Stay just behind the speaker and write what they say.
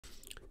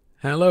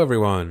Hello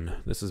everyone,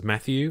 this is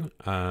Matthew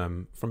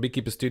from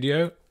Beekeeper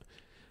Studio.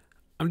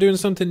 I'm doing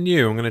something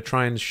new. I'm going to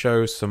try and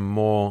show some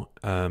more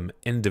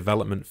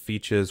in-development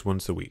features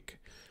once a week.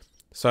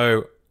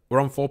 So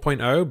we're on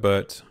 4.0,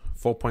 but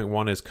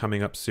 4.1 is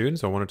coming up soon,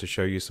 so I wanted to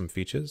show you some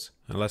features,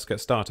 and let's get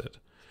started.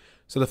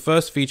 So the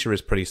first feature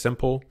is pretty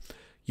simple.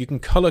 You can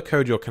color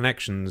code your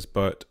connections,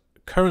 but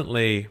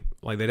currently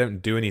they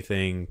don't do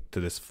anything to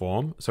this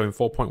form. So in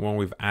 4.1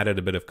 we've added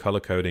a bit of color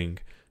coding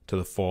to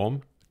the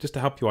form, just to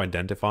help you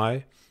identify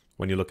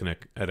when you're looking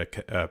at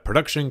a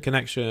production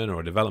connection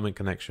or a development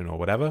connection or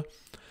whatever.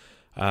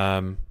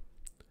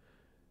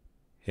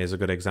 Here's a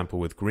good example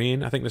with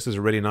green. I think this is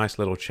a really nice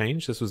little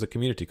change. This was a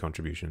community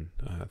contribution.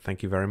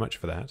 Thank you very much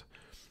for that.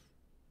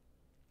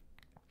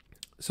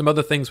 Some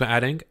other things we're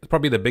adding,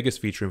 probably the biggest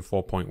feature in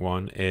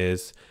 4.1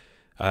 is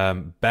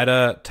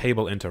better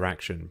table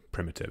interaction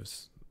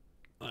primitives.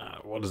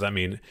 What does that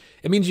mean?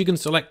 It means you can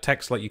select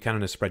text like you can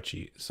in a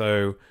spreadsheet.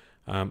 So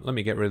let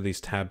me get rid of these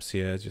tabs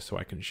here just so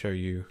I can show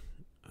you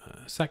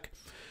a sec.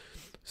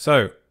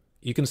 So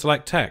you can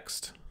select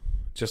text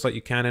just like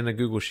you can in a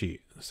Google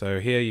Sheet. So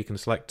here you can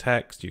select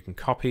text, you can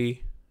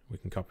copy. We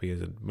can copy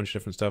as a bunch of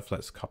different stuff.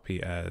 Let's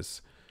copy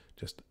as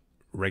just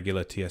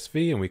regular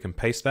TSV and we can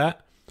paste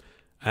that.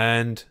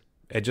 And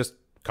it just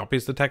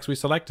copies the text we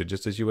selected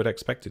just as you would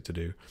expect it to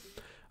do.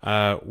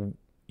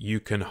 You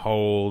can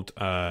hold,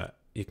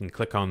 you can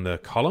click on the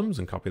columns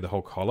and copy the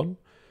whole column.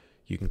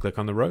 You can click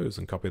on the rows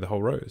and copy the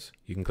whole rows.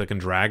 You can click and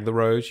drag the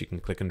rows. You can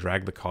click and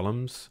drag the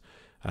columns.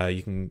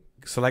 You can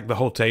select the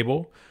whole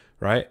table,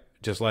 right?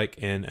 Just like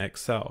in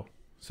Excel.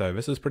 So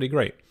this is pretty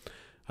great.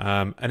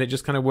 And it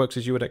just kind of works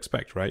as you would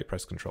expect, right? You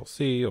press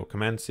Control-C or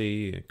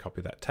Command-C and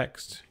copy that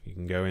text. You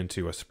can go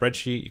into a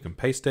spreadsheet. You can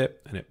paste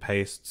it, and it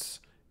pastes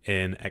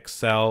in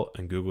Excel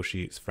and Google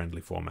Sheets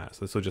friendly format.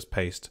 So this will just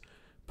paste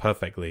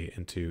perfectly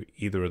into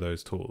either of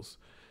those tools.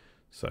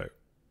 So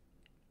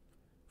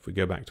if we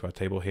go back to our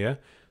table here,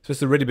 so this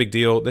is a really big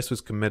deal. This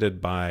was committed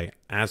by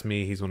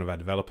Asmi. He's one of our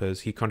developers.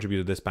 He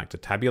contributed this back to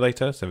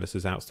Tabulator. So this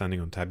is outstanding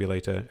on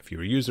Tabulator. If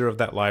you're a user of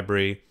that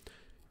library,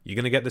 you're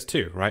going to get this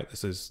too, right?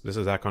 This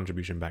is our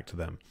contribution back to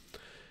them,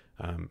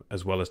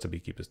 as well as to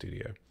Beekeeper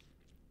Studio.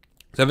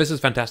 So this is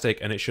fantastic,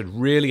 and it should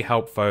really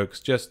help folks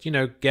just,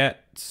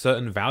 get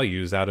certain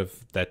values out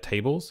of their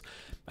tables.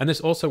 And this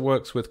also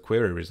works with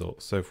query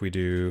results. So if we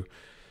do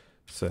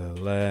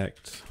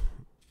select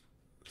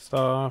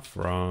star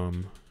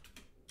from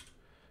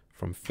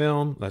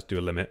film, let's do a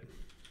limit.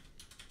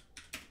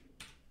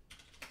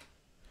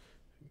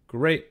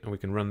 Great, and we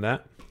can run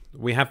that.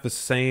 We have the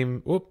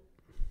same,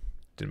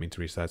 didn't mean to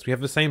resize. We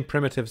have the same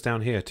primitives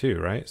down here too,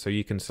 right? So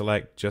you can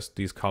select just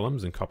these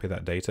columns and copy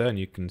that data, and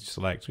you can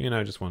select,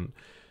 I just want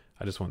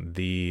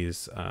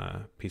these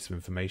piece of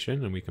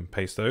information, and we can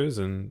paste those,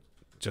 and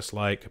just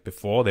like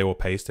before, they will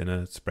paste in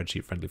a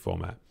spreadsheet friendly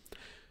format.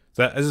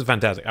 So this is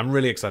fantastic. I'm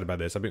really excited about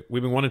this.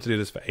 We've been wanting to do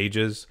this for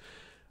ages.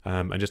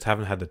 I just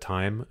haven't had the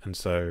time, and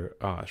so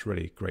it's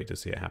really great to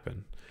see it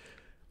happen.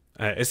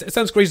 It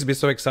sounds crazy to be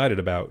so excited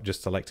about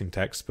just selecting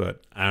text,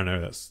 but I don't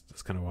know. That's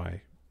kind of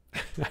why. I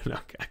don't know.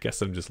 I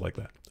guess I'm just like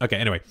that. Okay.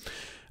 Anyway,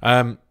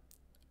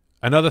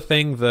 another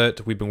thing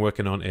that we've been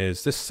working on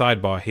is this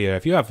sidebar here.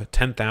 If you have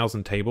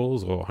 10,000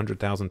 tables or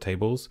 100,000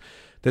 tables,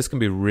 this can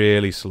be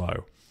really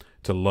slow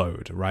to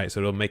load, right?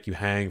 So it'll make you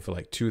hang for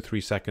like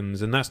 2-3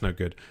 seconds, and that's no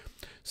good.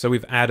 So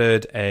we've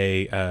added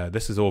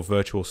this is all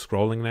virtual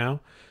scrolling now.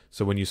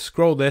 So when you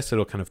scroll this,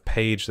 it'll kind of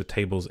page the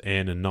tables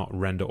in and not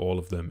render all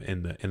of them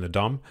in the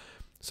DOM.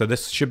 So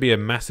this should be a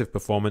massive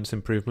performance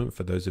improvement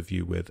for those of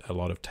you with a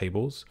lot of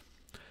tables.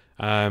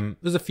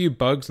 There's a few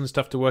bugs and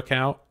stuff to work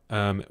out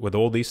with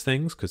all these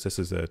things, because this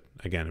is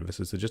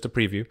just a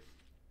preview,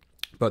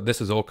 but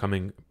this is all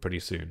coming pretty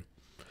soon.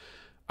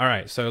 All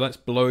right, so let's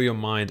blow your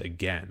mind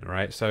again,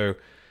 right? So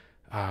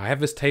I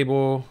have this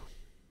table.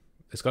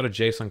 It's got a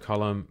JSON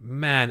column.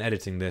 Man,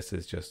 editing this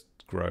is just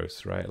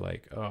gross, right?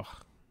 Like, oh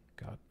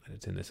God,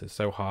 editing this is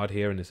so hard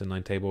here in this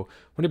inline table.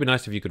 Wouldn't it be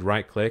nice if you could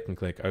right click and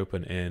click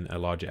open in a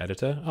larger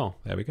editor? Oh,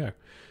 there we go.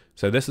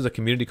 So this is a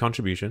community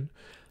contribution.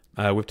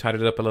 We've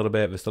tidied it up a little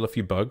bit. There's still a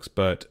few bugs,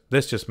 but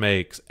this just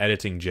makes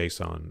editing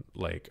JSON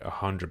like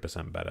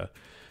 100% better.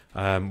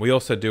 We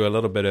also do a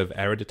little bit of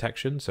error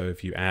detection. So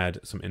if you add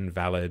some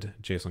invalid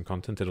JSON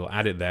content, it'll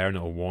add it there and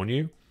it'll warn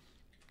you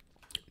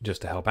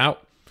just to help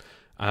out.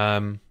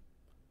 Yeah,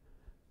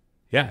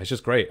 it's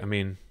just great. I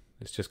mean,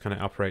 it just kind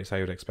of operates how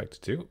you would expect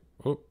it to.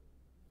 Oh,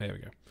 there we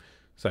go.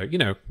 So,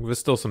 there's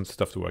still some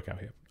stuff to work out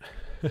here.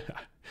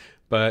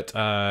 But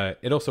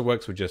it also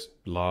works with just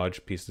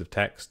large pieces of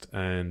text,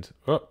 and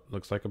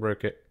looks like I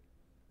broke it.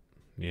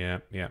 Yeah.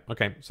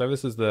 Okay, so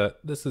this is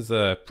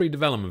a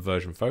pre-development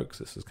version, folks.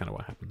 This is kind of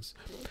what happens.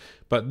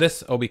 But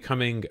this will be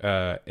coming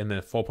in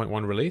the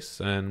 4.1 release,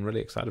 and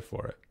really excited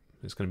for it.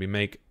 It's going to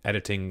make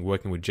editing,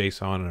 working with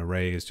JSON and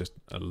arrays just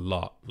a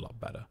lot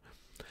better.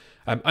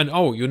 And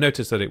you'll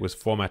notice that it was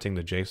formatting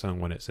the JSON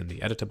when it's in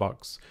the editor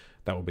box.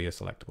 That will be a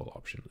selectable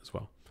option as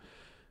well.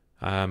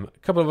 A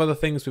couple of other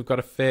things we've got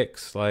to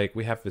fix, like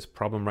we have this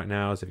problem right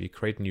now is if you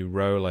create a new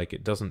row, like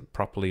it doesn't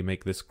properly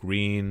make this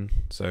green.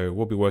 So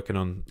we'll be working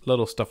on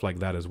little stuff like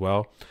that as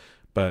well.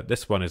 But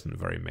this one isn't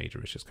very major,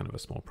 it's just kind of a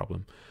small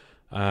problem.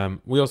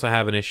 We also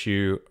have an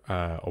issue,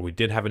 or we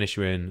did have an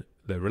issue in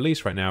the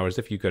release right now, is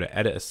if you go to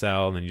edit a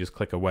cell and then you just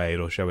click away,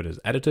 it'll show it as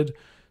edited.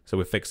 So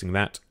we're fixing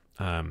that.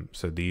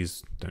 So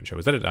these don't show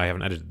as edited. I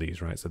haven't edited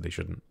these, right? So they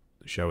shouldn't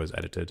show as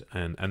edited,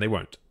 and they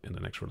won't in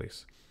the next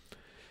release.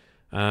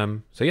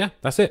 So yeah,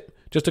 that's it.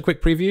 Just a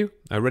quick preview.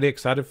 I'm really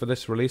excited for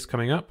this release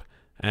coming up.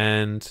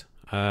 And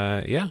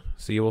yeah,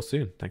 see you all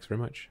soon. Thanks very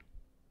much.